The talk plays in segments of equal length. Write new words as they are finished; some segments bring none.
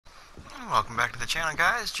welcome back to the channel,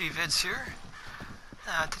 guys. Gvids here.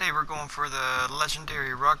 Today we're going for the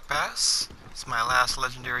legendary rock bass. It's my last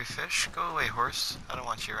legendary fish. Go away, horse. I don't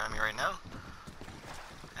want you around me right now.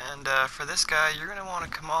 And for this guy, you're going to want to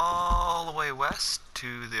come all the way west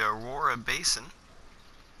to the Aurora Basin.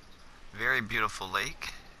 Very beautiful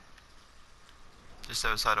lake. Just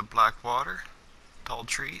outside of Blackwater. Tall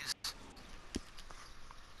trees.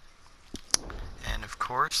 And of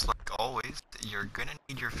course, like always, you're going to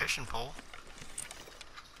need your fishing pole.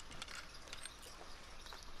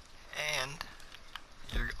 And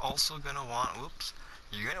you're also going to want,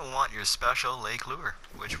 you're going to want your special lake lure,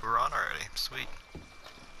 which we're on already. Sweet.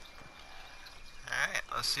 Alright,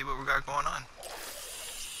 let's see what we got going on.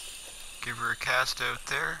 Give her a cast out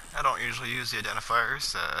there. I don't usually use the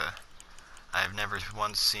identifiers. I've never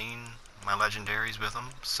once seen my legendaries with them,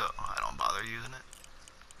 so I don't bother using it.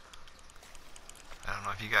 I don't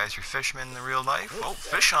know if you guys are fishermen in the real life. Oh,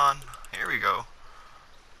 fish on. Here we go.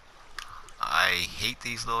 I hate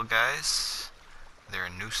these little guys. They're a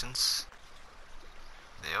nuisance.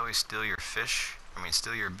 They always steal your fish.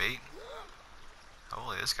 Steal your bait.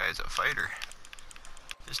 Holy, this guy's a fighter.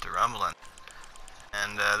 Just a rumbling.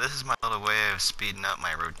 And this is my little way of speeding up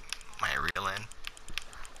my reel in.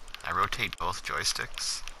 I rotate both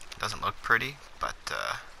joysticks. Doesn't look pretty, but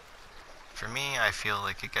for me, I feel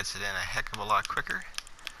like it gets it in a heck of a lot quicker.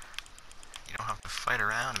 You don't have to fight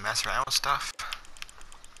around and mess around with stuff.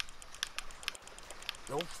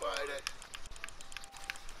 Don't fight it.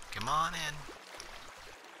 Come on in.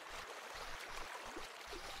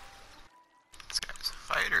 This guy's a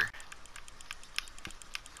fighter.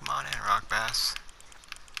 Come on in, rock bass.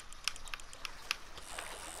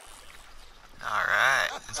 Alright,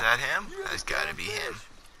 is that him? That's gotta be him.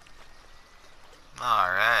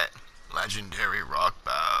 Alright, legendary rock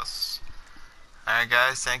bass. Alright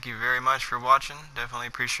guys, thank you very much for watching. Definitely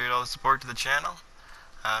appreciate all the support to the channel.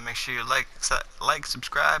 Make sure you like,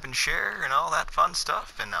 subscribe, and share, and all that fun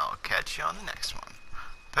stuff, and I'll catch you on the next one.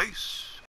 Peace!